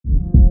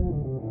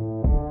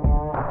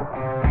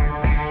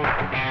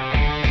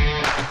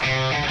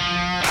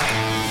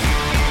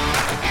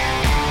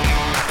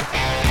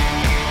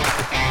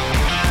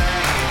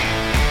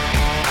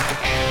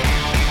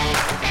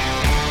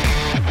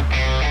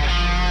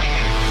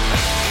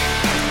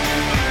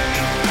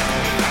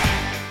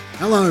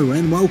Hello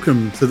and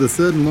welcome to the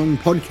Third and Long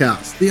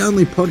podcast, the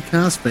only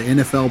podcast for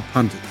NFL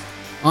punters.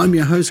 I'm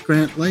your host,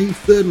 Grant Lee.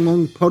 Third and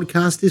Long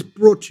podcast is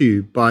brought to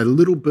you by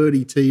Little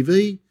Birdie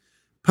TV,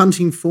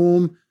 Punting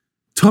Form,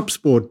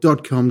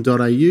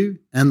 topsport.com.au,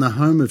 and the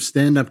home of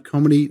stand-up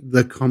comedy,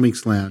 The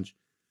Comics Lounge.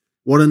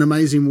 What an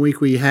amazing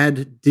week we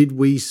had. Did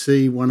we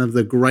see one of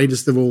the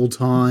greatest of all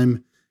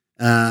time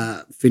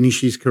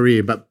finish his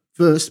career? But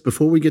first,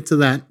 before we get to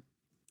that,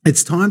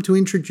 it's time to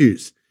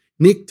introduce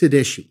Nick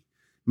Tedeschi,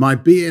 my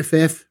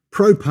BFF,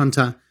 pro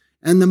punter,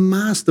 and the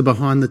master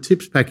behind the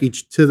tips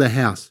package to the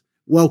house.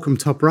 Welcome,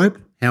 Top Rope.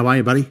 How are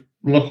you, buddy?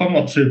 Look, I'm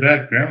not too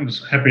bad, Graham. I'm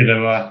just happy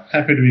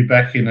to be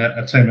back in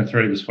a team of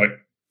three this week.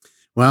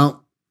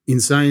 Well, in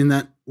saying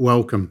that,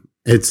 welcome.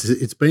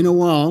 It's been a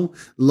while.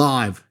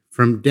 Live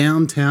from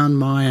downtown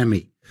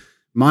Miami,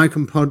 my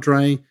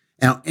compadre,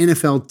 our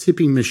NFL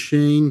tipping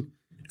machine,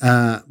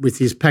 with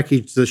his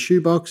package, the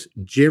shoebox,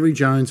 Jerry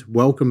Jones.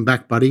 Welcome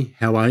back, buddy.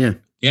 How are you?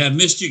 Yeah, I've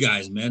missed you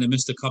guys, man. I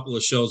missed a couple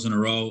of shows in a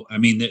row. I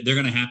mean, they're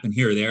going to happen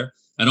here or there.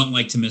 I don't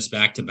like to miss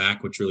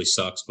back-to-back, which really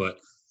sucks, but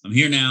I'm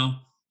here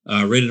now,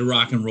 ready to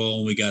rock and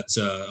roll. We got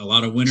a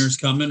lot of winners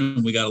coming,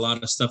 and we got a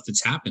lot of stuff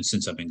that's happened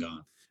since I've been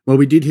gone. Well,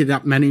 we did hit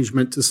up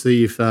management to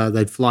see if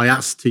they'd fly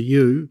us to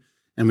you,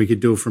 and we could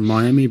do it from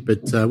Miami,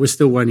 but we're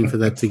still waiting for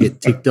that to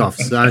get ticked off.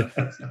 So,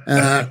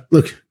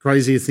 look,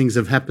 crazier things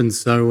have happened,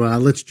 so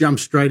let's jump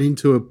straight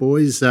into it,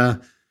 boys.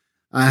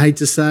 I hate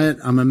to say it,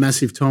 I'm a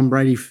massive Tom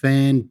Brady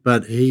fan,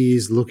 but he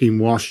is looking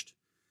washed.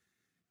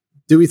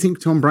 Do we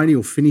think Tom Brady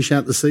will finish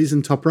out the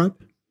season, Top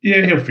Rope?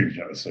 Yeah, he'll finish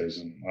out the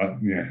season.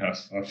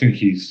 I think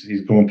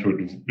he's going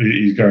through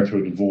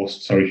a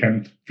divorce, so he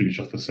can finish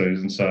off the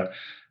season. So,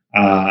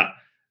 I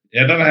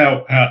don't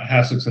know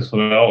how successful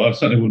they are. I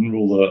certainly wouldn't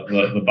rule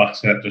the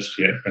Bucs out just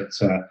yet, but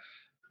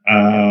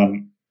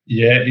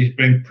he's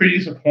been pretty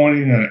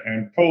disappointing,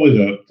 and probably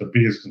the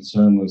biggest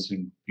concern was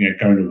him,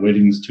 going to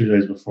weddings 2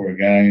 days before a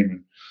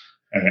game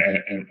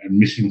and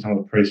missing some of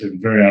the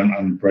preseason, very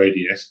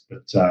un-Brady-esque.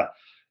 But I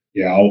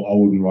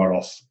wouldn't write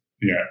off,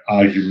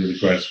 arguably the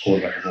greatest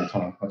quarterback of all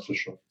time, that's for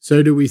sure.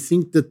 So, do we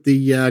think that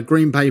the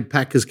Green Bay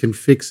Packers can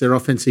fix their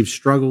offensive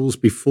struggles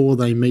before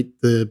they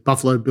meet the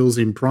Buffalo Bills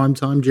in prime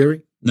time,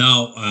 Jerry?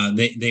 No,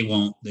 they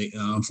won't.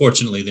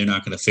 Unfortunately, they're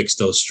not going to fix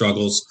those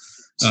struggles.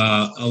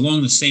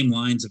 Along the same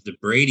lines of the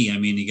Brady, I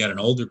mean, you got an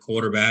older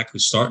quarterback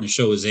who's starting to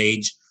show his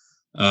age.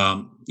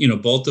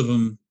 Both of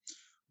them,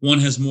 one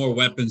has more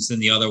weapons than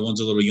the other. One's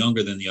a little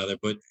younger than the other.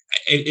 But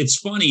it's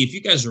funny, if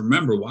you guys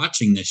remember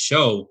watching this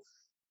show,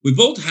 we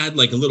both had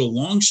like a little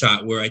long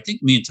shot where I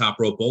think me and Top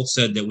Rope both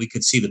said that we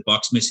could see the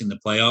Bucs missing the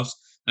playoffs.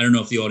 I don't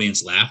know if the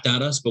audience laughed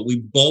at us, but we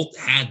both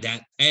had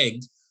that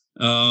pegged.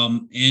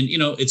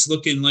 It's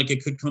looking like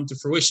it could come to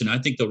fruition. I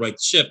think they'll right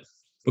the ship.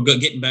 But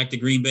getting back to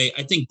Green Bay,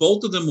 I think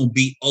both of them will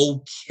be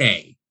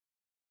okay.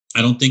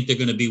 I don't think they're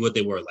going to be what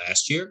they were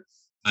last year.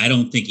 I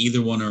don't think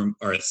either one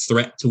are a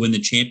threat to win the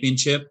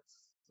championship.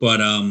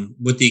 But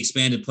with the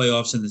expanded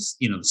playoffs and this,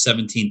 the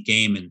 17th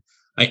game, and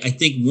I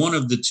think one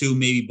of the two,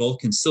 maybe both,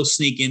 can still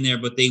sneak in there,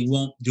 but they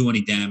won't do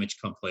any damage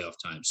come playoff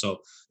time. So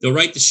they'll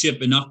right the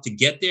ship enough to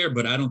get there,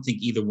 but I don't think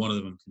either one of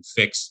them can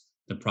fix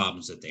the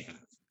problems that they have.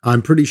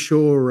 I'm pretty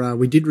sure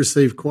we did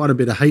receive quite a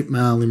bit of hate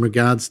mail in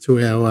regards to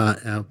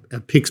our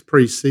picks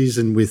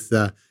pre-season with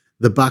the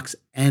Bucs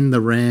and the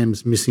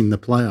Rams missing the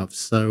playoffs.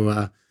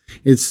 So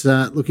it's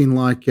looking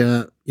like,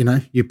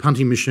 your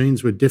punting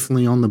machines were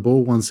definitely on the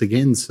ball once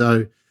again.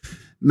 So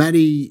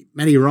Matty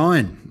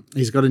Ryan,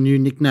 he's got a new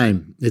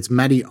nickname. It's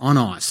Matty on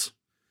Ice.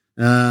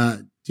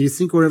 Do you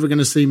think we're ever going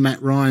to see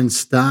Matt Ryan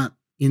start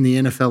in the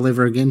NFL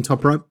ever again,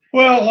 Top Rope?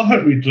 Well, I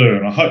hope we do,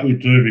 and I hope we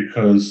do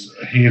because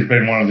he has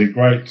been one of the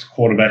great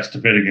quarterbacks to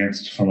bet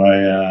against from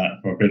a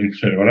betting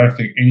perspective. I don't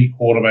think any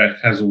quarterback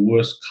has a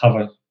worse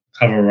cover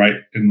rate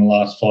in the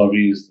last 5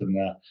 years than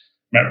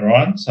Matt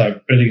Ryan.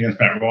 So betting against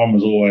Matt Ryan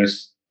was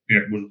always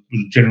was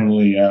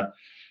generally a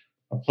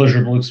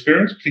pleasurable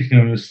experience,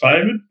 particularly when he was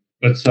favoured.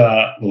 But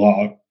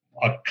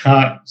I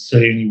can't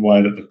see any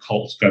way that the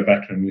Colts go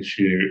back to him this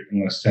year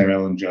unless Sam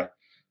Ehlinger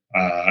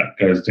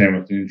goes down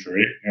with an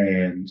injury.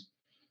 And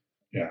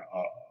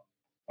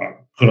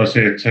could I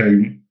see a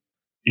team,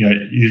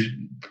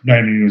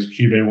 naming him as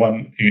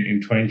QB1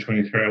 in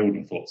 2023? I wouldn't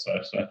have thought so.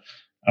 So,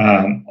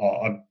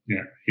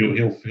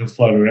 he'll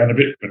float around a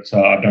bit, but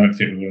I don't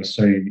think we're going to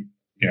see him,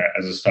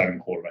 as a starting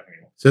quarterback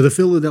anymore. So the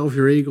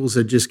Philadelphia Eagles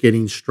are just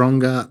getting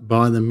stronger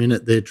by the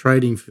minute. They're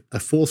trading a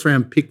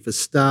fourth-round pick for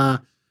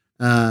star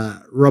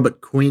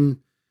Robert Quinn.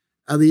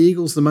 Are the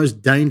Eagles the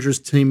most dangerous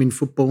team in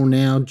football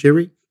now,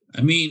 Jerry?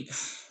 I mean,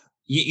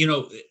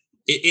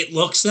 it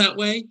looks that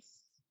way.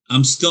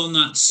 I'm still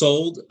not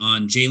sold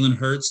on Jalen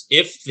Hurts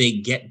if they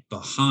get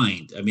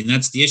behind. I mean,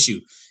 that's the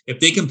issue. If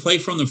they can play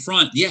from the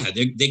front,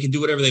 they can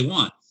do whatever they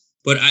want.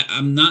 But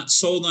I'm not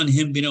sold on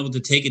him being able to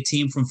take a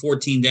team from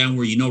 14 down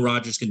where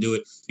Rodgers can do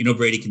it,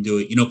 Brady can do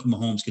it,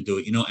 Mahomes can do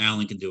it,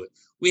 Allen can do it.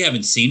 We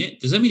haven't seen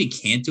it. Does that mean he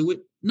can't do it?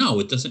 No,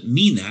 it doesn't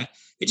mean that.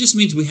 It just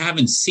means we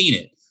haven't seen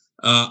it.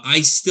 I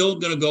still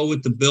going to go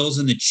with the Bills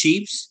and the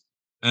Chiefs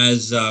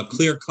as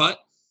clear cut.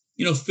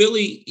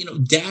 Philly,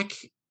 Dak,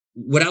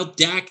 without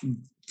Dak,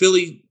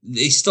 Philly,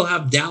 they still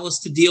have Dallas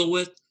to deal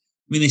with.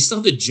 I mean, they still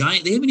have the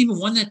Giants. They haven't even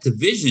won that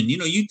division.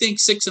 You think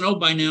 6-0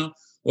 by now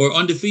or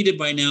undefeated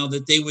by now,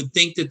 that they would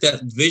think that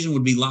division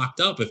would be locked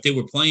up if they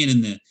were playing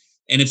in the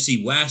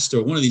NFC West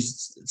or one of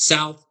these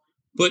South.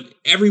 But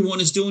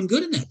everyone is doing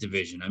good in that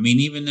division. I mean,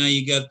 even now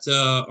you got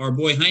our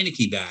boy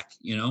Heineke back,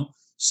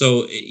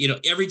 So,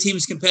 every team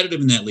is competitive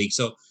in that league.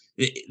 So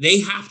they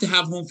have to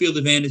have home field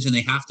advantage and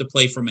they have to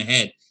play from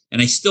ahead.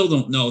 And I still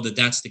don't know that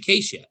that's the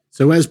case yet.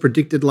 So as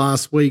predicted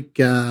last week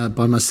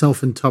by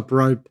myself and Top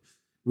Rope,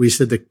 we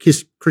said that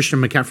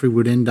Christian McCaffrey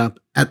would end up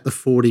at the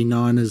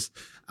 49ers.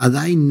 Are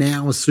they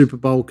now a Super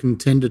Bowl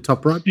contender,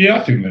 Top Rope?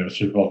 Yeah, I think they're a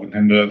Super Bowl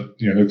contender.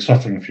 They're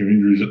suffering a few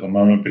injuries at the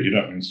moment, but you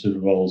don't win Super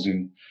Bowls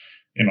in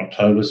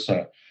October.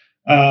 So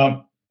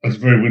it's a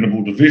very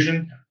winnable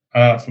division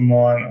for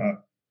mine.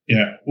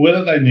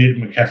 Whether they need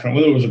McCaffrey,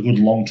 whether it was a good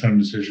long-term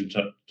decision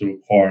to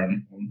acquire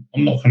him,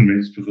 I'm not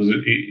convinced, because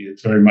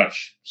it very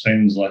much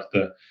seems like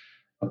the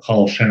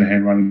Kyle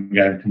Shanahan running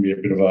game can be a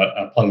bit of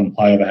a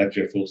plug-and-play. They had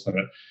Jeff Wilson.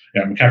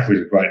 But McCaffrey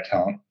is a great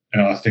talent,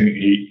 and I think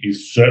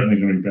he's certainly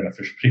going to be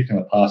beneficial,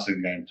 particularly in the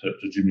passing game,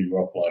 to Jimmy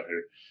Garoppolo,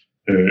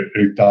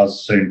 who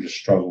does seem to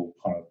struggle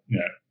kind of,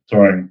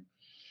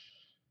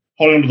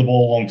 holding onto the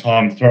ball a long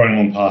time, throwing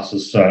long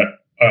passes. So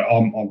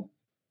I'm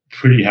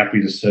pretty happy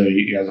to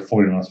see, as a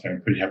 49ers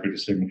fan, pretty happy to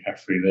see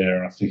McCaffrey there,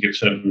 and I think it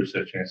certainly boosts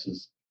their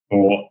chances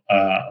for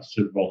a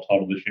Super Bowl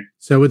title this year.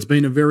 So it's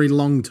been a very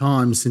long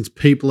time since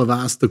people have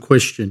asked the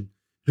question,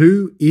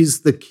 who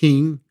is the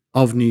king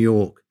of New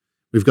York?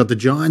 We've got the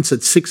Giants at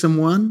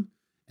 6-1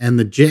 and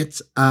the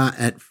Jets are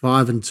at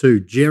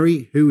 5-2.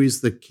 Jerry, who is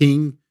the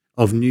king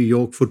of New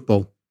York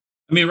football?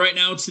 I mean, right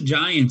now it's the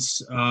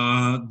Giants,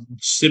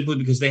 simply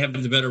because they have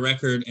the better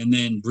record, and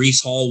then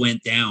Breece Hall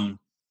went down.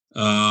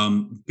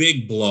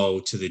 Big blow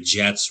to the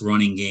Jets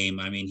running game.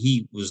 I mean,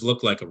 he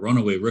looked like a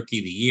runaway rookie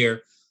of the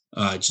year.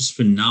 Just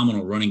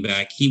phenomenal running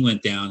back. He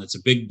went down. It's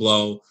a big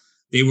blow.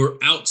 They were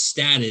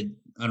outstatted.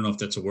 I don't know if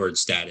that's a word,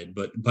 statted,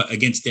 but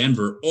against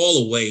Denver,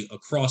 all the way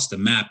across the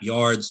map,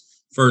 yards,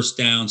 first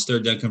downs,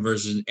 third down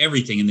conversions,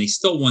 everything. And they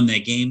still won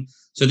that game.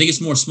 So I think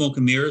it's more smoke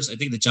and mirrors. I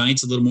think the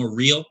Giants are a little more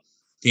real.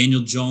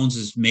 Daniel Jones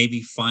is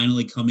maybe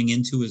finally coming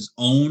into his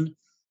own.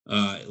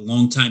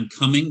 Long time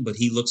coming, but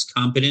he looks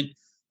competent.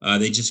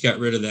 They just got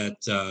rid of that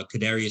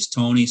Kadarius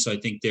Toney, so I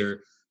think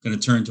they're going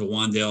to turn to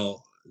Wan'Dale,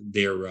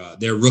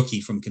 their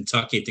rookie from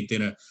Kentucky. I think they're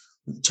going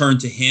to turn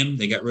to him.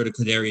 They got rid of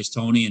Kadarius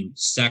Toney, and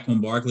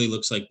Saquon Barkley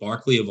looks like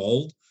Barkley of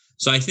old.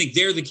 So I think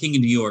they're the king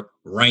of New York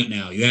right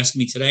now. You ask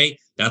me today,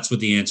 that's what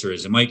the answer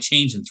is. It might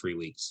change in 3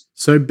 weeks.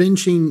 So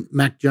benching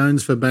Mac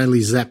Jones for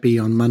Bailey Zappi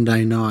on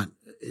Monday night,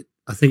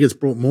 I think it's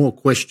brought more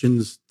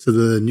questions to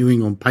the New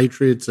England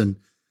Patriots. And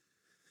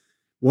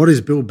what is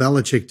Bill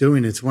Belichick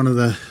doing? It's one of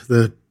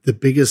the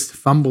biggest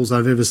fumbles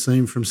I've ever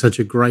seen from such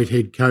a great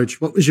head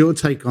coach. What was your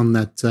take on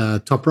that,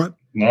 Top Rope?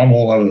 No, I'm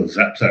all over the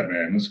Zap,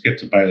 man. Let's get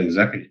to Bailey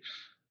Zappi.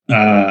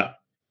 I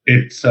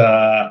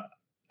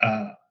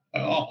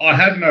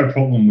had no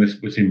problem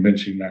with him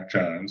benching Mac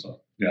Jones.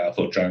 I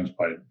thought Jones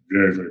played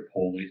very, very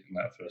poorly in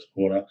that first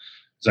quarter.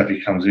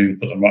 Zappi comes in,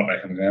 put them right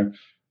back in the game.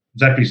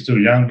 Zappi's still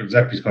young, but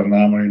Zappi's got an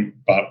arm on him.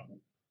 But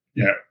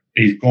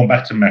he's gone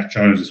back to Mac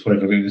Jones this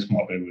week. I think this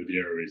might be where the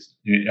error is.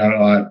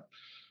 I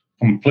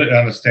completely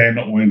understand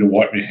not wanting to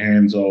wipe your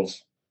hands of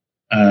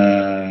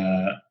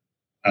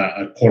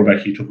a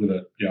quarterback you took with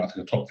I think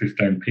a top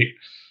 15 pick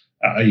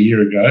a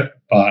year ago.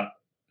 But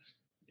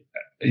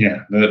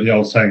the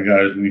old saying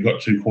goes, when you've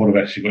got two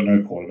quarterbacks, you've got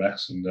no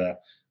quarterbacks. And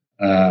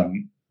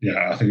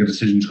I think a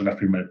decision's going to have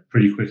to be made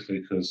pretty quickly,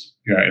 because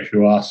if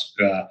you ask,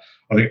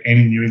 I think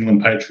any New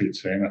England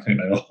Patriots fan, I think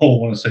they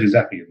all want to see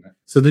Zappi in there.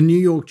 So the New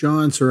York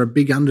Giants are a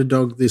big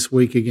underdog this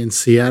week against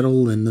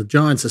Seattle, and the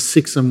Giants are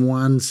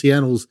 6-1.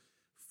 Seattle's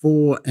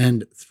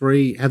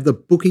 4-3. Have the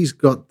bookies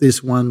got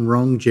this one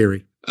wrong,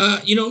 Jerry?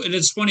 And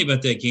it's funny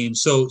about that game.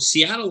 So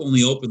Seattle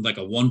only opened like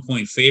a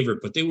 1-point favorite,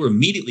 but they were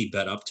immediately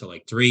bet up to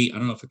like 3. I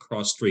don't know if it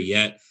crossed 3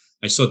 yet.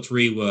 I saw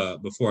 3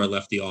 before I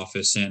left the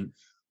office, and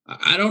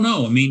I don't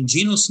know. I mean,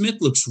 Geno Smith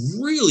looks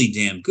really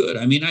damn good.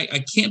 I mean,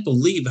 I can't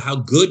believe how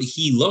good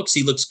he looks.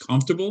 He looks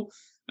comfortable.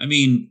 I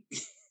mean,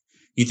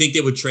 you think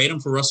they would trade him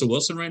for Russell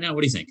Wilson right now?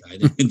 What do you think?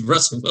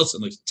 Russell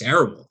Wilson looks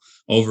terrible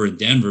over in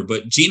Denver,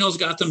 but Geno's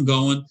got them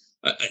going.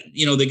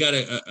 They got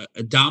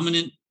a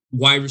dominant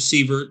wide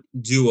receiver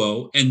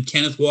duo, and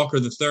Kenneth Walker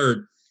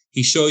III.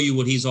 He showed you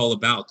what he's all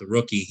about. The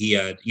rookie, he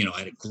had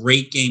a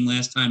great game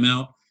last time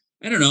out.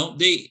 I don't know.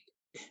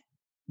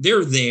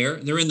 They're there.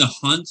 They're in the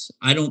hunt.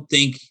 I don't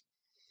think,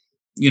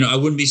 I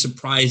wouldn't be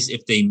surprised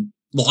if they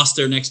lost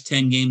their next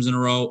 10 games in a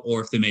row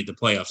or if they made the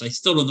playoffs. I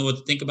still don't know what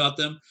to think about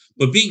them,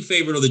 but being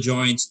favored of the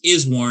Giants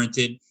is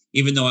warranted,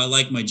 even though I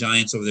like my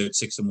Giants over there at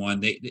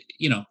 6-1.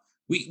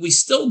 We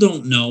still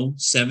don't know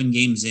 7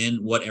 games in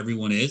what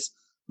everyone is,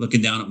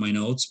 looking down at my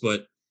notes,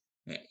 but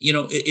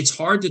it's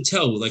hard to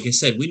tell. Like I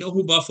said, we know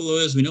who Buffalo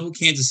is. We know who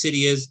Kansas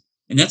City is.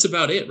 And that's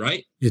about it,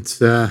 right?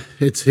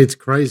 It's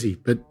crazy.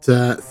 But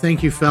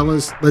thank you,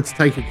 fellas. Let's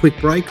take a quick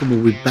break and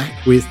we'll be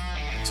back with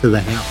to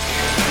the house.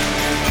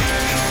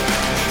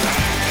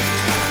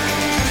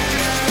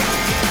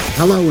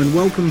 Hello and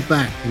welcome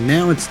back.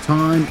 Now it's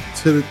time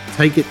to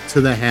take it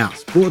to the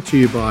house. Brought to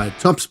you by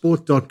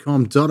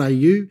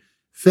topsport.com.au,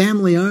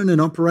 family owned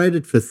and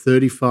operated for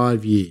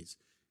 35 years.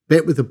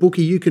 Bet with a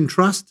bookie you can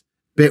trust.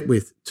 Bet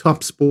with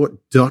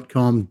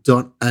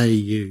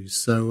topsport.com.au.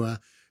 So,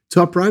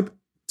 Top Rope,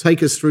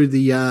 take us through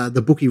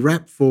the bookie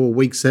wrap for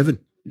week 7.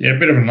 Yeah, a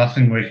bit of a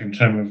nothing week in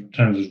terms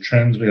of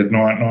trends. We had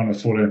 9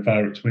 of 14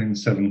 favourites win,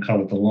 7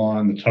 covered the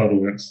line. The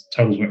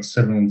totals went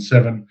 7 and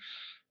 7.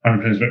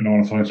 Home teams went 9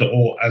 and 14, so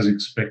all as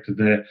expected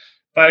there.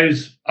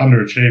 Bays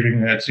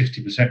underachieving at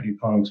 60%. You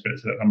kind of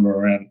expected that number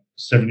around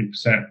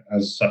 70%.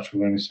 As such,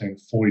 we've only seen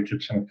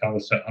 42% of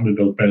covers. So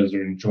underdog bettors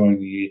are enjoying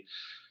the year.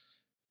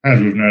 As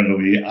we've noted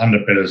all year, under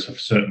bettors have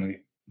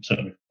certainly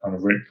kind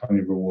of reaped plenty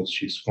of rewards.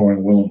 She's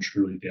scoring well and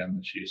truly down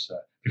this year, so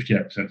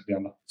 58% to the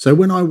under. So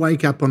when I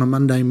wake up on a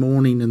Monday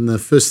morning and the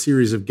first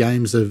series of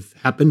games have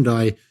happened,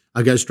 I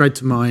go straight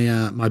to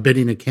my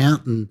betting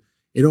account, and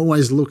it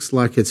always looks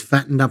like it's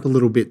fattened up a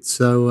little bit.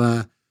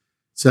 So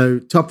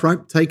Top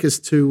Rope, take us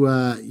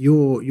to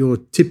your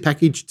tip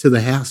package to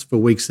the house for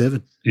week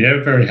 7.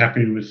 Yeah, very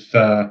happy with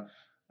how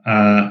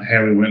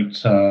we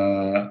went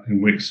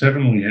in week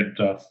 7. We had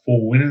 4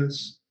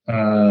 winners.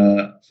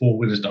 4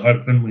 winners to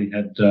open. We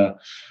had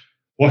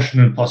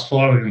Washington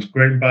 +5 against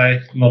Green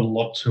Bay. Not a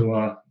lot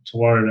to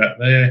worry about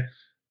there.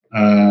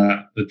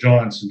 The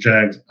Giants and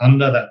Jags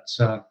under,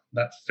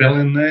 that fell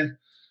in there.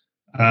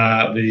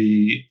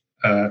 The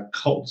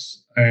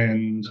Colts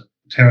and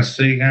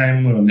Tennessee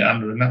game, we were on the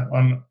under in that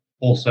one.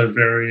 Also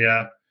very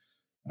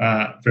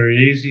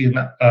easy in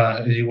that.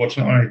 As you watch,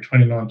 only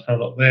 29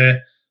 total up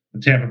there.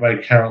 The Tampa Bay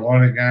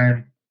Carolina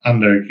game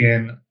under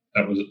again.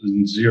 That was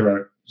in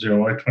 0-8,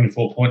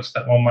 24 points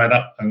that one made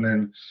up. And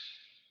then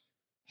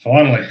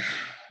finally,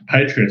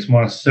 Patriots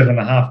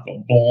 -7.5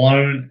 got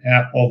blown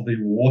out of the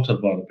water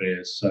by the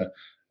Bears. So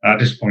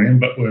disappointing,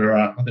 but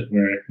I think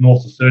we're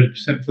north of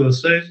 30% for the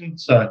season.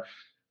 So,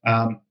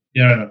 in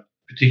a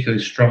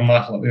particularly strong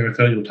market like the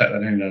NFL, you'll take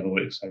that any day of the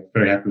week. So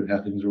very happy with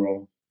how things are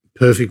rolling.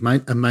 Perfect,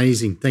 mate.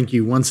 Amazing. Thank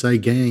you once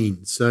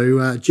again.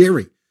 So,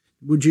 Jerry,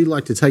 would you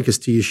like to take us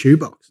to your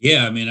shoebox?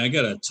 Yeah, I mean, I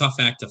got a tough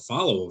act to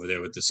follow over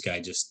there with this guy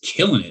just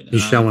killing it.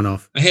 He's showing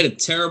off. I had a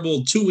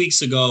terrible 2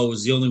 weeks ago. It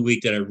was the only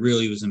week that I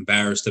really was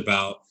embarrassed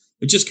about.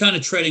 But just kind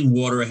of treading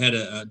water. I had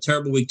a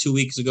terrible week 2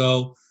 weeks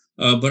ago.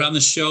 But on the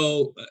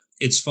show,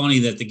 it's funny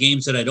that the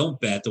games that I don't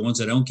bet, the ones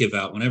that I don't give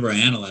out, whenever I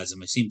analyze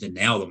them, I seem to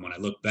nail them when I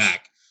look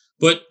back.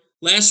 But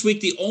last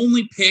week, the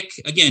only pick,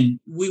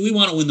 again, we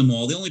want to win them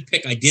all. The only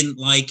pick I didn't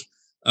like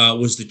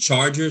was the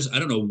Chargers. I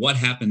don't know what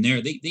happened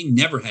there. They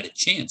never had a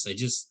chance. I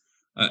just,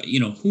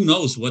 who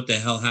knows what the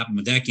hell happened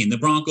with that game. The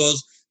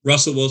Broncos,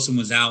 Russell Wilson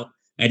was out.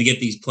 I had to get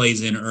these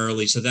plays in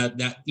early. So that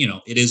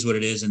it is what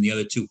it is. And the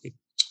other two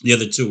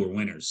were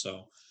winners.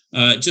 So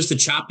just a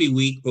choppy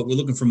week, but we're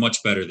looking for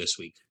much better this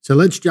week. So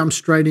let's jump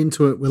straight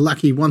into it. We're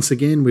lucky once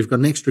again. We've got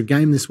an extra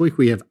game this week.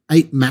 We have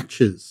 8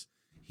 matches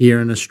here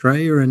in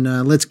Australia. And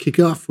let's kick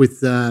off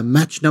with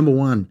match number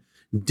 1.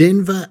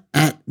 Denver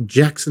at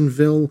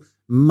Jacksonville,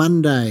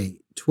 Monday,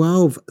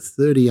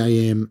 12:30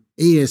 a.m.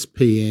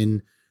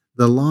 ESPN.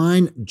 The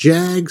line,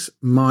 Jags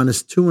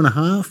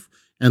 -2.5,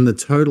 and the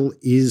total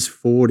is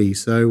 40.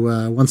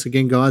 So once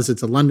again, guys,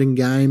 it's a London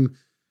game.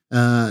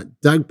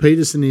 Doug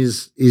Peterson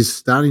is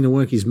starting to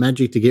work his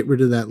magic to get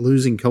rid of that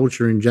losing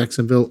culture in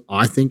Jacksonville,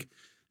 I think.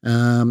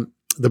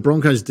 The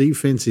Broncos'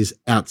 defense is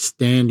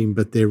outstanding,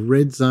 but their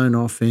red zone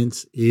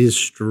offense is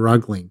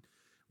struggling.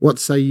 What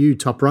say you,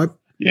 Top Rope?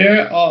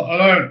 Yeah,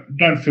 I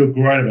don't feel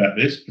great about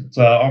this,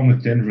 but I'm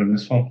with Denver in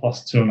this one,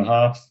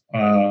 +2.5.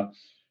 A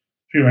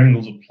few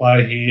angles at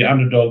play here.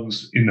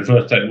 Underdogs in the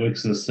first 8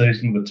 weeks of the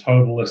season with a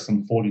total less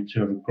than 42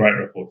 have a great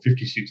record,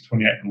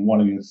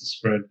 56-28-1 against the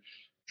spread.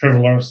 Trevor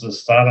Lawrence is a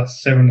starter,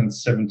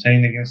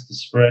 7-17 against the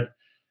spread.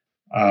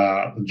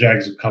 The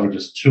Jags have covered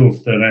just 2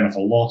 of 13 off a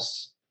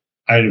loss,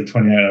 8 of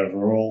 28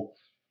 overall.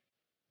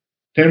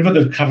 Denver,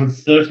 they've covered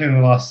 13 of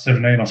the last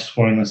 17 off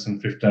scoring less than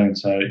 15.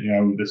 So,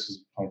 this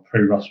is kind of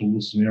pre-Russell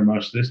Wilson here,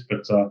 most of this,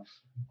 but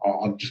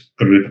I've just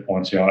got to read the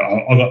points here.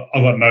 I've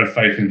got no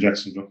faith in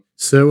Jacksonville.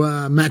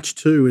 So, match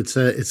 2,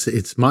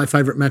 it's my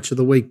favorite match of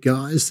the week,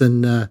 guys.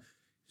 And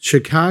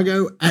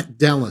Chicago at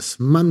Dallas,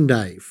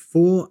 Monday,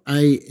 4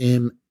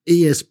 a.m.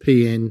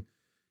 ESPN.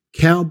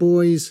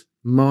 Cowboys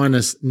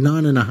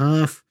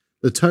 -9.5.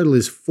 The total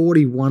is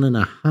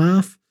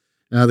 41.5.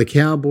 The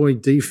Cowboy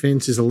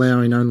defense is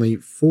allowing only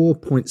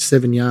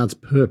 4.7 yards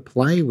per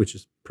play, which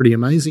is pretty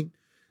amazing.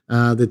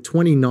 The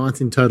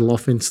 29th in total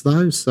offense,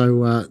 though.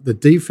 So the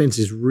defense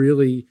is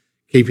really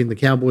keeping the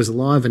Cowboys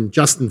alive. And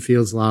Justin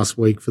Fields last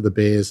week for the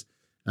Bears,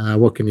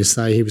 what can you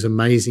say? He was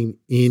amazing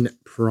in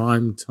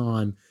prime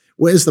time.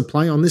 Where's the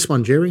play on this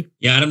one, Jerry?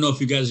 Yeah, I don't know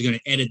if you guys are going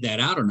to edit that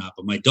out or not,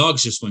 but my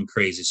dogs just went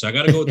crazy. So I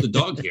got to go with the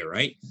dog here,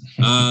 right?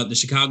 The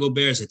Chicago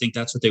Bears, I think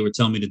that's what they were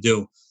telling me to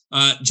do.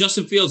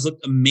 Justin Fields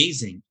looked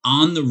amazing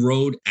on the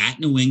road at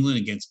New England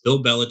against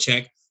Bill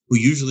Belichick, who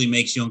usually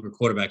makes younger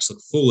quarterbacks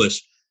look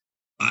foolish.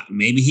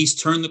 maybe he's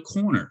turned the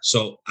corner.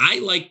 So I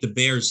like the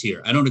Bears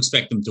here. I don't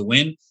expect them to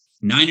win.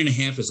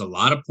 9.5 is a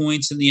lot of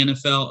points in the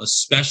NFL,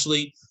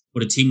 especially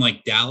with a team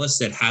like Dallas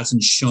that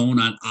hasn't shown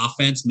on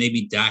offense.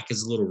 Maybe Dak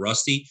is a little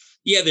rusty.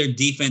 Yeah, their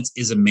defense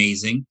is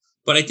amazing,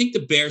 but I think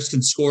the Bears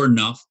can score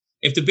enough.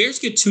 If the Bears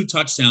get 2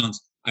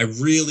 touchdowns, I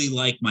really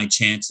like my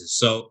chances.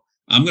 So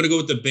I'm going to go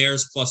with the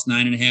Bears plus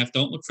 9.5.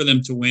 Don't look for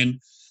them to win,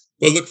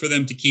 but look for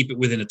them to keep it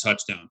within a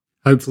touchdown.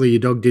 Hopefully your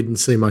dog didn't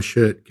see my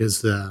shirt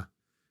because I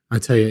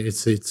tell you,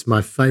 it's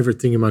my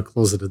favorite thing in my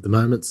closet at the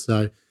moment.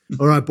 So,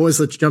 all right, boys,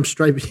 let's jump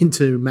straight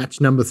into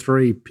match number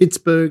 3.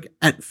 Pittsburgh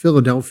at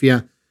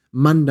Philadelphia,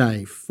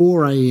 Monday,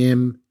 4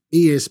 a.m.,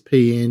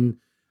 ESPN.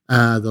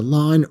 The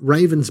line,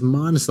 Ravens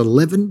minus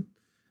 11.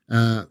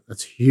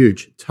 That's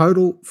huge.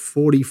 Total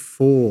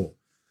 44.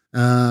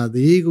 The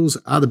Eagles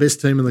are the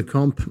best team in the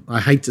comp.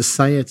 I hate to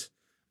say it.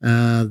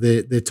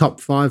 They're top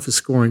 5 for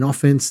scoring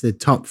offense. They're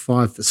top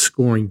 5 for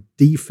scoring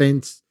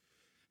defense.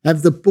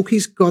 Have the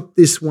bookies got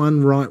this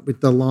one right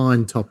with the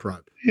line, Top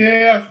Rope?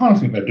 Yeah, I kind of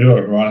think they do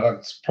it right.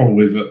 That's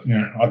probably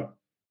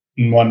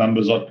in my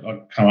numbers I'd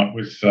come up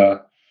with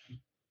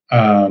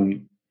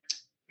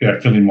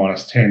Philly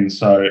minus 10.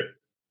 So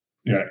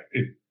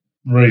it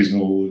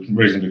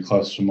reasonably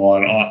close to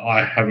mine.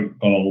 I haven't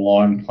got a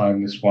line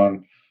playing this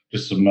one.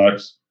 Just some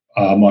notes.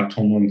 Mike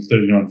Tomlin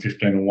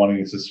 39-15-1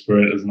 against the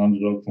spread as an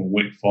underdog from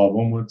week 5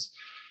 onwards.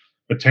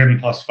 But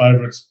 10+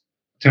 favourites.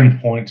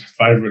 10-point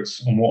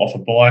favourites or more off a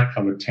bye,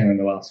 covered 10 in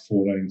the last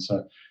 14.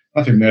 So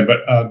nothing there, but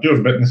do have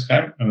a bet in this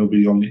game, and it'll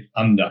be on the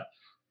under.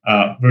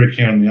 Very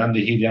keen on the under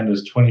here. The under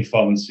is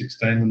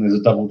 25-16, and there's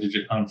a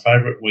double-digit home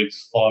favourite,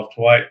 weeks 5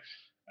 to 8.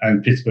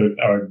 And Pittsburgh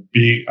are a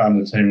big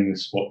under team in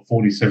this spot,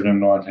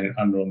 47-19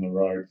 under on the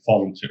road,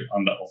 5-2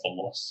 under off a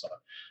loss. So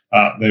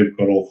they've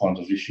got all kinds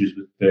of issues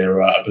with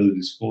their ability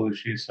to score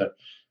this year. So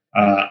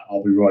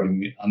I'll be riding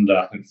the under.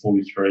 I think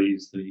 43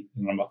 is the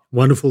number.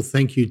 Wonderful.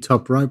 Thank you,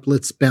 Top Rope.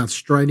 Let's bounce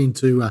straight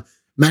into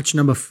match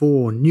number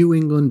 4, New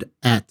England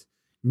at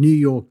New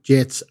York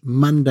Jets,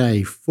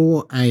 Monday,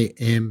 4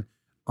 a.m.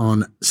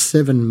 on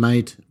 7,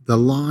 mate. The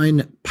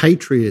line,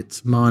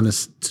 Patriots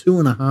minus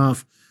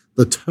 2.5.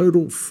 The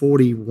total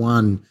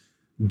 41.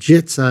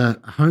 Jets are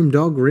a home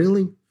dog,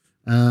 really.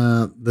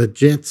 The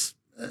Jets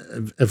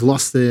have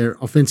lost their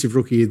offensive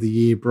rookie of the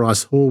year,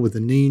 Bryce Hall, with a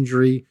knee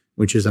injury,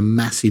 which is a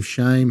massive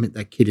shame.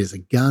 That kid is a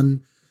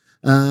gun.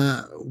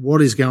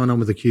 What is going on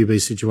with the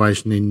QB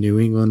situation in New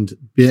England?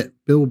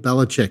 Bill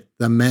Belichick,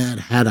 the Mad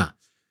Hatter.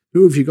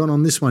 Who have you got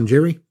on this one,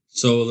 Jerry?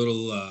 So a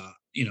little,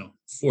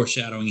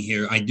 foreshadowing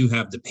here. I do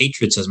have the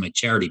Patriots as my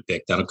charity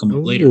pick. That'll come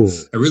up later.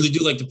 I really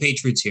do like the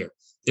Patriots here.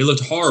 They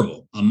looked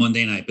horrible on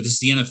Monday night, but this is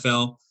the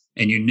NFL,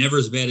 and you're never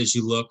as bad as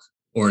you look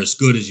or as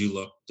good as you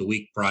look the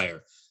week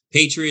prior.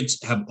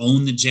 Patriots have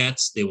owned the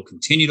Jets. They will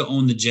continue to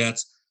own the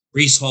Jets.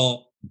 Breece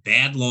Hall,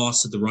 bad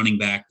loss at the running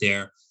back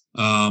there.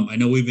 I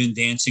know we've been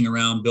dancing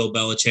around Bill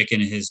Belichick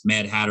and his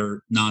Mad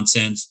Hatter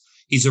nonsense.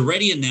 He's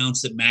already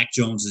announced that Mac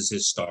Jones is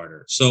his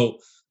starter. So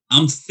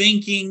I'm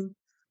thinking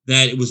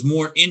that it was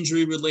more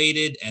injury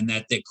related and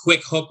that the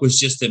quick hook was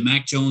just that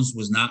Mac Jones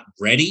was not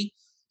ready.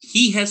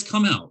 He has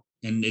come out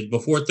and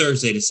before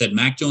Thursday to said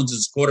Mac Jones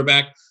is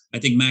quarterback. I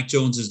think Mac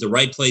Jones is the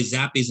right play.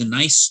 Zappy's a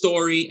nice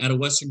story out of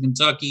Western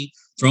Kentucky,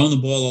 throwing the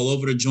ball all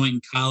over the joint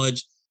in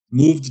college.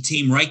 Moved the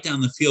team right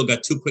down the field,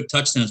 got 2 quick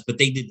touchdowns, but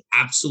they did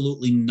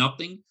absolutely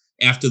nothing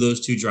after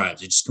those 2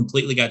 drives. It just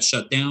completely got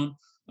shut down.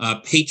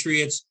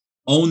 Patriots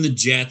own the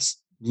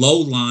Jets, low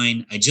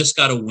line. I just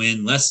got a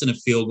win, less than a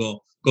field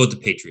goal. Go with the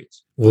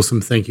Patriots.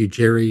 Awesome. Thank you,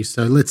 Jerry.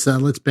 So let's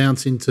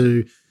bounce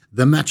into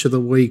the match of the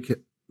week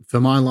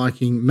for my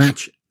liking.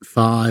 Match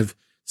 5,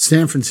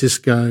 San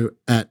Francisco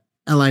at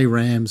LA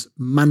Rams,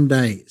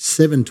 Monday,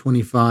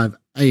 7:25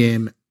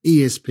 a.m.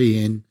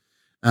 ESPN.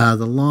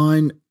 The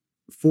line,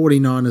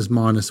 49ers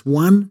minus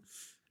 1,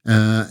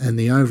 and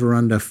the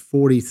over-under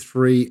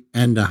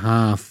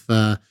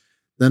 43.5.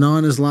 The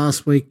Niners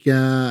last week,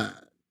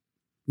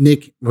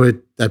 Nick,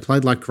 they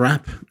played like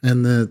crap,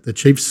 and the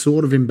Chiefs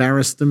sort of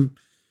embarrassed them.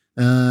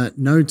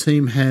 No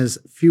team has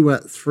fewer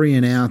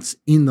 3-and-outs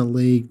in the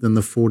league than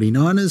the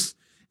 49ers,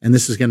 and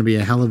this is going to be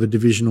a hell of a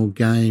divisional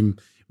game.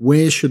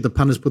 Where should the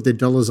punters put their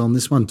dollars on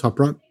this one, Top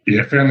Rope?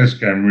 Yeah, I found this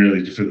game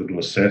really difficult to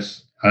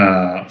assess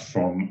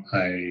from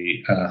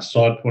a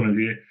side point of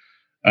view.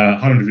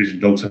 Home division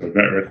dogs have a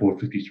great record,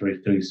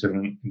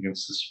 53-37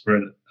 against the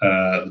spread.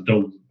 The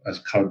dog has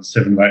covered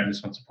 7 of 8 in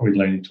this one, so probably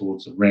leaning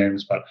towards the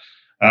Rams, but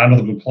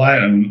another good play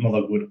and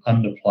another good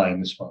underplay in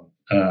this one.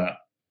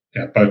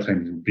 Both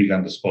teams in big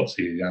under spots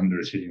here. The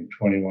under is hitting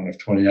 21 of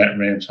 28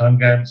 Rams home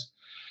games,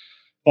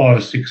 5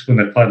 of 6 when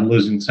they played a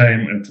losing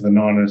team, and for the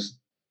Niners,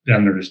 the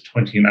under is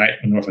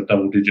 20-8 when they're off a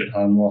double-digit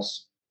home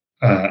loss,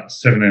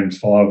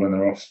 7-5 when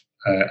they're off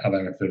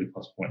allowing 30+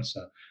 points.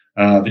 So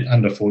the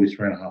under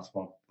 43.5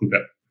 one, good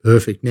bet.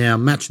 Perfect. Now,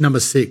 match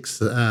number 6,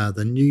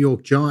 the New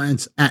York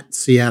Giants at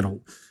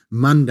Seattle,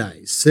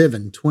 Monday,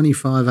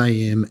 7:25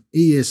 a.m.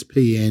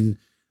 ESPN.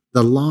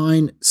 The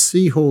line,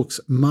 Seahawks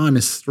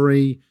minus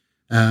 3.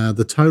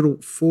 The total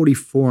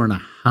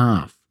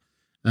 44.5.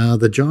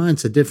 The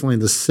Giants are definitely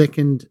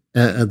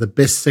the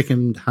best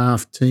second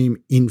half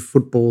team in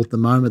football at the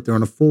moment. They're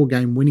on a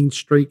 4-game winning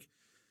streak,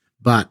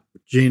 but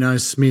Geno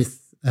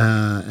Smith,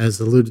 as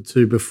alluded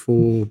to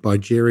before by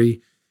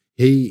Jerry,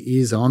 he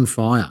is on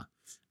fire.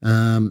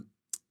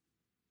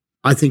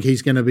 I think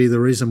he's going to be the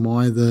reason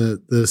why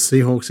the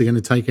Seahawks are going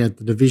to take out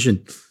the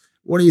division.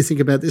 What do you think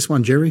about this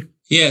one, Jerry?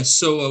 Yeah,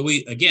 so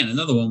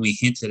another one we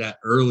hinted at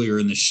earlier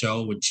in the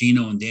show with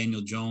Geno and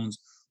Daniel Jones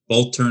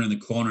both turning the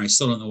corner. I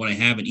still don't know what I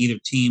have in either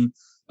team.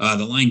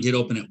 The line did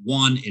open at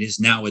 1. It is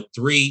now at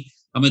 3.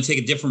 I'm going to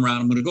take a different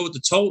route. I'm going to go with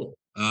the total.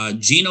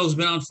 Geno's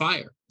been on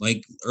fire,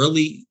 like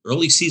early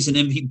season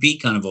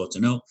MVP kind of votes. I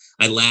know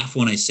I laugh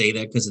when I say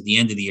that because at the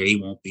end of the year, he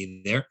won't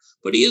be there,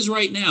 but he is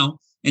right now.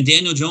 And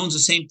Daniel Jones, the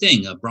same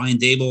thing. Brian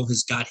Daboll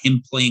has got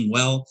him playing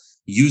well,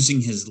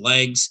 using his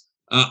legs.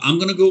 I'm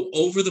going to go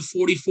over the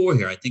 44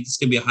 here. I think it's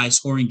going to be a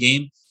high-scoring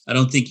game. I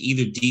don't think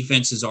either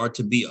defenses are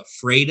to be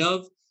afraid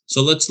of.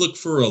 So let's look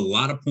for a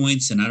lot of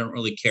points, and I don't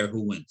really care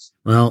who wins.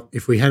 Well,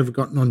 if we had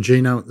gotten on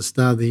Geno at the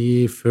start of the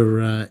year for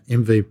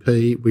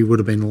MVP, we would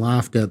have been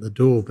laughed out the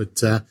door.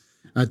 But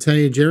I tell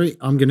you, Jerry,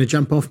 I'm going to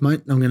jump off,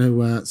 mate. I'm going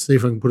to see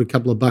if I can put a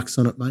couple of bucks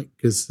on it, mate,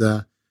 because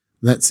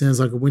that sounds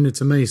like a winner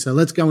to me. So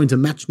let's go into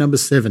match number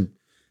 7.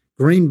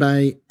 Green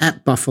Bay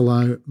at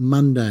Buffalo,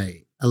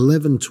 Monday,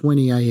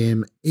 11:20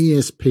 a.m.,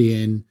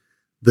 ESPN.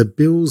 The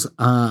Bills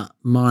are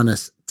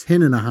minus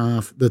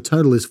 10.5. The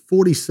total is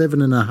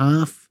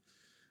 47.5.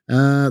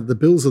 The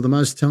Bills are the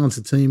most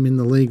talented team in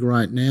the league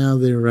right now.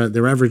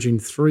 They're averaging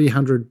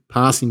 300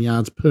 passing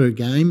yards per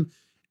game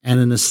and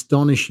an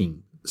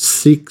astonishing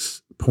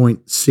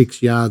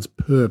 6.6 yards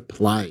per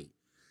play.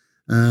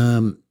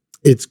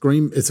 It's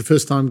the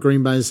first time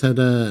Green Bay's had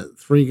a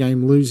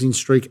 3-game losing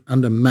streak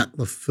under Matt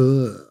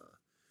LaFleur.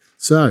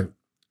 So,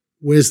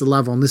 where's the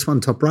love on this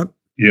one, Top Rope?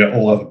 Yeah,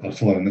 all over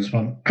Buffalo on this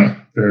one.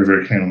 Very,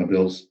 very keen on the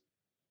Bills.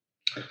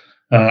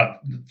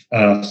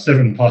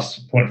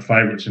 7+ point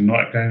favourites in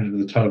night games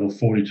with a total of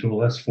 42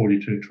 or less,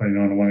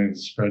 42-29 away in the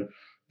spread.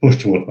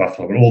 Push towards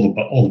Buffalo,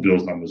 but all the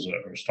Bills numbers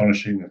are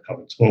astonishing. They've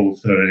covered 12 of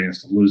 13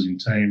 against a losing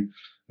team.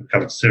 They've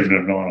covered 7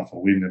 of 9 off a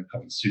win. They've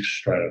covered 6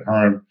 straight at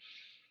home.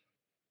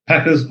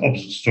 Packers,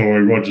 opposite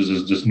story. Rodgers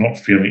is just not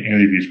feeling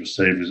any of his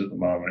receivers at the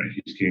moment.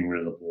 He's getting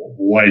rid of the ball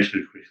way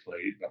too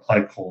quickly. The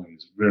play calling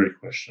is very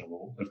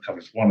questionable. They've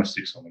covered 1 of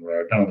 6 on the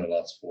road. None of their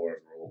last 4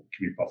 overall.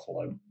 Give me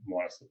Buffalo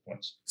minus the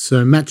points.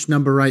 So match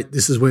number 8,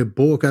 this is where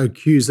Borco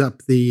cues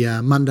up the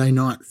Monday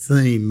night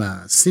theme.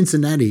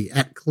 Cincinnati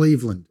at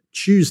Cleveland,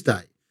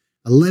 Tuesday,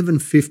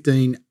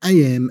 11:15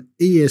 a.m.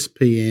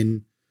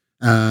 ESPN.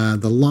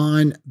 The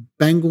line,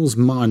 Bengals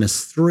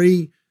minus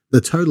 3.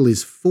 The total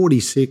is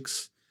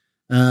 46.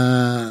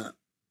 The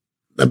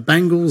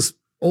Bengals,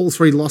 all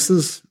 3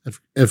 losses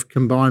have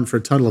combined for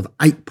a total of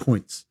 8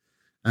 points.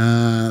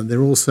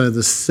 They're also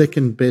the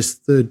second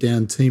best third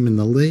down team in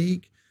the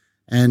league.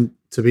 And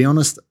to be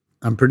honest,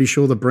 I'm pretty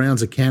sure the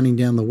Browns are counting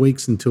down the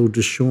weeks until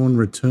Deshaun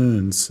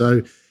returns.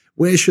 So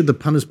where should the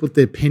punters put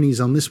their pennies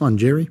on this one,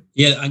 Jerry?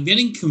 Yeah, I'm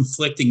getting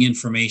conflicting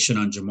information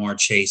on Jamar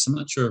Chase. I'm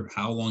not sure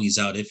how long he's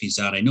out, if he's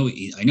out. I know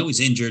he's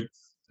injured.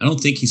 I don't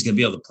think he's going to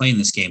be able to play in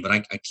this game, but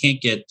I can't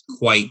get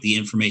quite the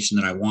information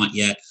that I want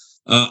yet.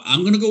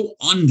 I'm going to go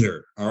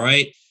under, all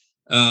right?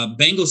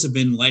 Bengals have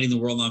been lighting the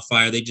world on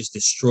fire. They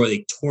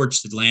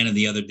torched Atlanta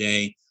the other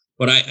day.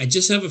 But I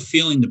just have a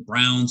feeling the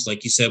Browns,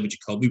 like you said, with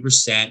Jacoby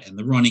Brissett and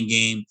the running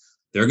game,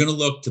 they're going to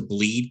look to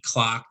bleed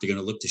clock. They're going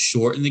to look to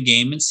shorten the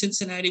game. And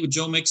Cincinnati with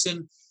Joe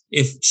Mixon,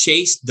 if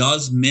Chase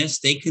does miss,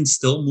 they can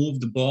still move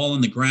the ball on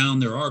the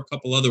ground. There are a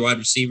couple other wide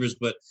receivers,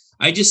 but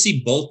I just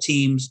see both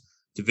teams,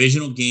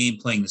 divisional game,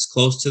 playing this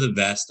close to the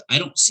vest. I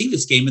don't see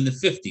this game in the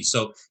 50s.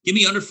 So give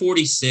me under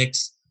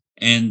 46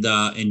 and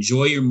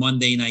enjoy your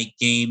Monday night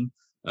game.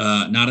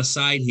 Not a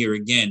side here.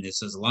 Again,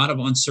 this is a lot of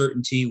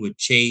uncertainty with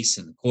Chase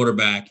and the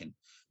quarterback and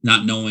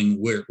not knowing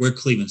where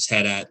Cleveland's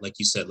head at. Like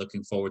you said,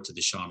 looking forward to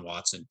Deshaun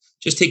Watson.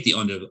 Just take the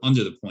under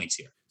the points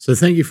here. So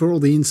thank you for all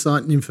the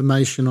insight and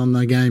information on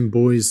the game,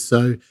 boys.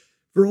 So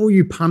for all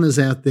you punters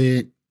out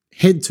there,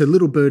 head to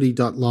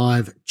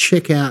littlebirdie.live,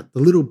 check out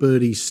the Little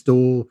Birdie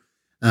store.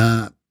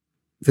 For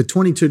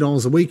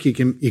 $22 a week, you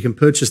can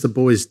purchase the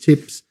boys'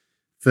 tips.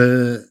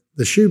 For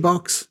the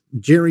shoebox,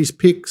 Jerry's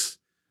picks,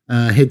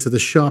 head to the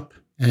shop.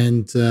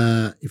 And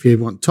if you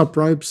want top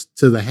ropes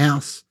to the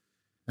house,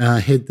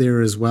 head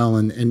there as well.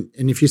 And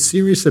if you're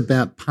serious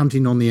about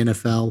punting on the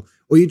NFL,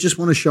 or you just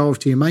want to show off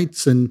to your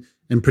mates and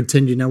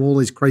pretend you know all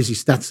these crazy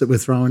stats that we're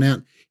throwing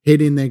out,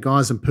 head in there,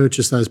 guys, and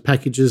purchase those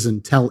packages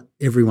and tell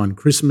everyone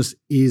Christmas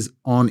is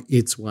on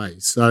its way.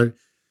 So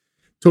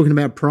talking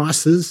about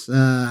prices,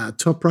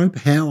 top rope,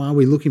 how are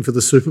we looking for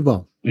the Super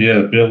Bowl?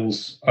 Yeah, the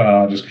Bills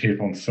just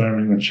keep on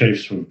firming. The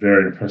Chiefs were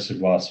very impressive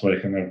last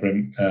week, and they've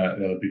been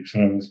the other big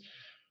firmers.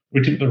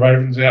 We tipped the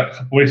Ravens out a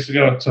couple of weeks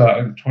ago at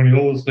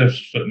 $20. They've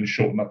certainly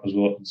shortened up as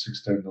well at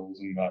 $16.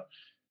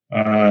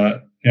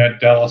 And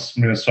Dallas,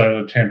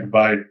 Minnesota, Tampa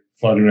Bay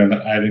floating around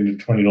that $18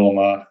 to $20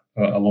 mark,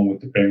 along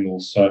with the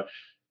Bengals. So,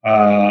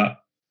 I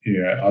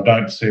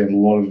don't see a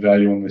lot of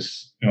value on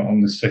this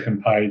on this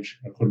second page.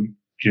 I couldn't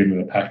give me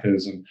the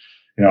Packers, and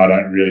I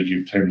don't really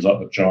give teams like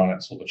the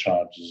Giants or the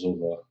Chargers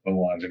or the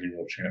Lions any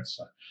real chance.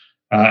 So,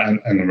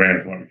 and the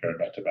Rams won't be going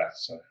back to back.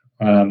 So,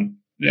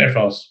 if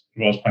I was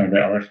playing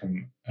bet, I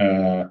reckon,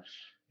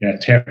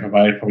 Tampa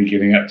Bay probably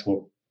getting out to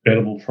a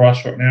bettable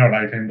price right now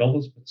at $18,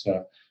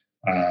 but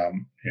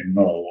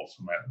not a lot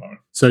for me at the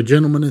moment. So,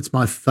 gentlemen, it's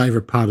my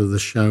favourite part of the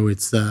show.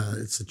 It's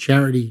a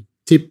charity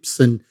tips,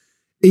 and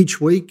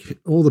each week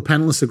all the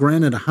panelists are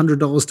granted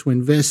 $100 to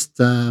invest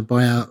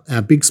by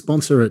our big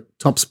sponsor at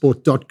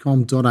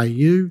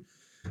topsport.com.au.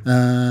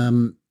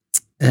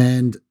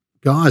 And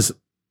guys,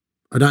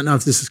 I don't know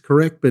if this is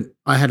correct, but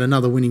I had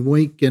another winning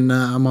week, and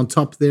I'm on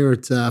top there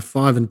at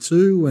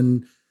 5-2.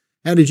 And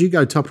how did you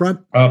go, Top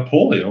Rope?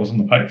 Poorly. I was on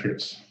the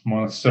Patriots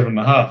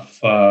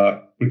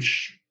 -7.5,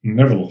 which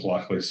never looked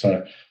likely.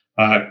 So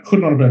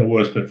could not have been a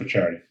worse bet for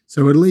charity.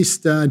 So at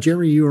least,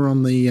 Jerry, you were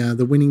on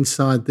the winning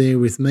side there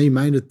with me,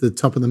 mate, at the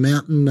top of the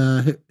mountain.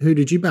 Who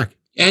did you back?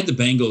 I had the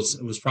Bengals.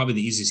 It was probably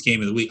the easiest game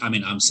of the week. I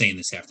mean, I'm saying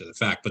this after the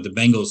fact, but the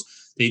Bengals,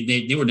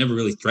 they were never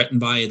really threatened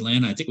by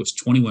Atlanta. I think it was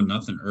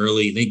 21-0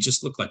 early. They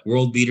just looked like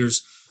world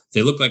beaters.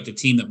 They look like the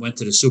team that went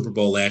to the Super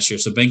Bowl last year.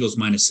 So Bengals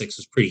 -6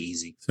 was pretty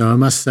easy. So I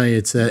must say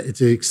it's an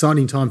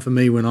exciting time for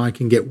me when I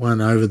can get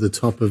one over the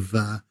top of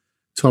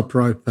Top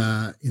Rope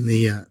in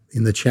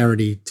the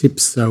charity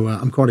tips. So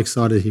I'm quite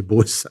excited here,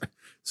 boys. So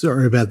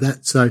sorry about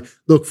that. So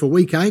look, for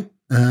week 8,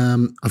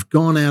 I've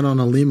gone out on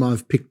a limb.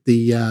 I've picked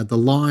the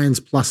Lions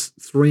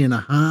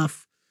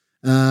 +3.5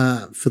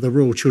 for the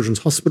Royal Children's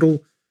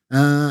Hospital.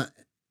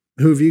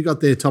 Who have you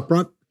got there, Top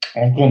Rope?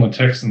 I've gone the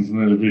Texans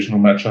in the divisional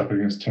matchup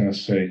against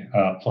Tennessee,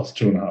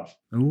 +2.5.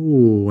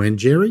 Oh, and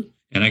Jerry?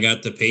 And I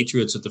got the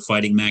Patriots with the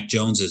Fighting Mac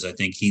Joneses. I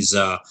think he's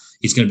going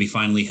to be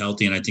finally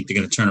healthy, and I think they're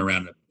going to turn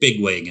around in a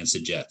big way against the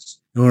Jets.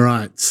 All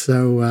right.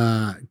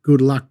 So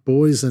good luck,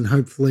 boys, and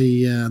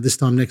hopefully this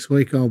time next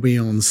week I'll be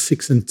on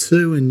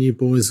 6-2, and you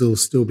boys will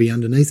still be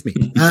underneath me.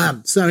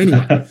 So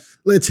anyway,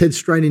 let's head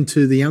straight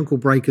into the Ankle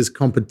Breakers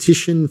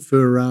competition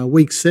for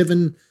week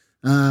 7.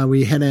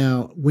 We had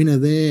our winner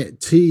there,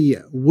 T.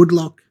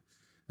 Woodlock.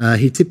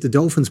 He tipped the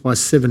Dolphins by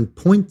 7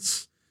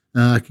 points.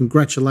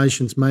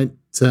 Congratulations, mate.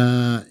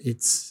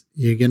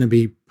 You're going to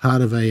be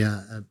part of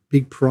a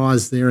big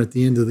prize there at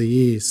the end of the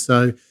year.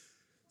 So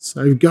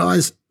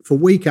guys, for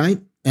week 8,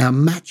 our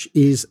match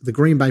is the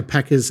Green Bay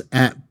Packers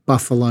at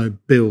Buffalo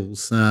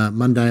Bills,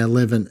 Monday,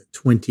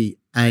 11:20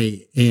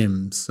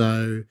 a.m.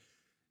 So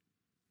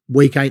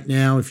week 8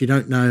 now, if you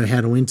don't know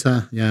how to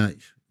enter,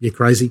 you're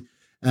crazy.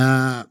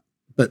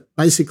 But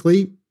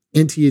basically,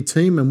 enter your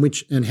team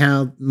and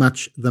how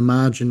much the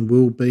margin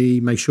will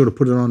be. Make sure to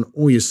put it on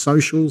all your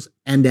socials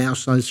and our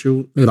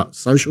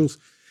socials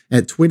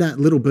at Twitter,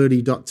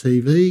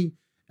 littlebirdie.tv,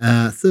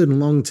 Third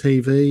and Long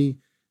TV.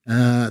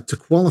 To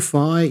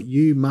qualify,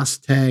 you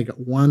must tag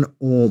one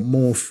or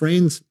more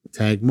friends.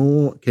 Tag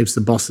more, keeps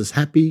the bosses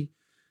happy.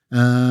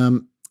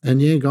 And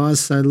yeah,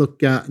 guys, so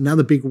look,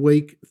 another big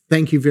week.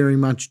 Thank you very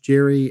much,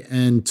 Jerry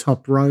and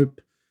Top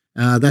Rope.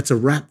 That's a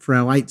wrap for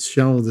our 8th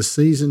show of the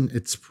season.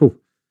 It's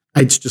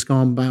 8's just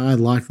gone by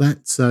like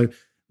that. So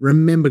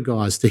remember,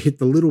 guys, to hit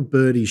the Little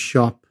Birdie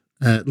shop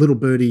at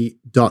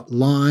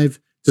littlebirdie.live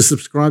to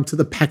subscribe to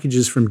the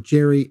packages from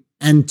Jerry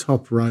and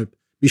Top Rope.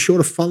 Be sure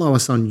to follow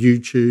us on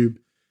YouTube.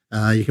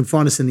 You can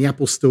find us in the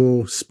Apple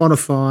Store,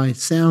 Spotify,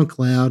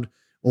 SoundCloud,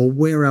 or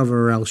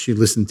wherever else you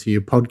listen to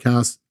your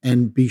podcasts.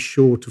 And be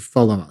sure to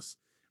follow us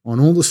on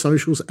all the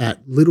socials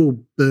at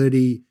Little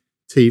Birdie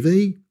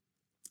TV,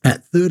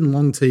 at Third and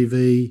Long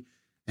TV.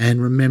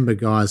 And remember,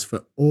 guys,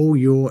 for all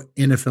your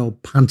NFL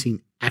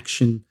punting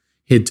action,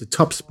 head to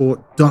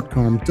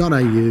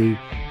topsport.com.au.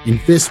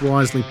 Invest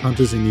wisely,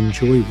 punters, and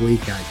enjoy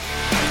week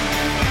 8.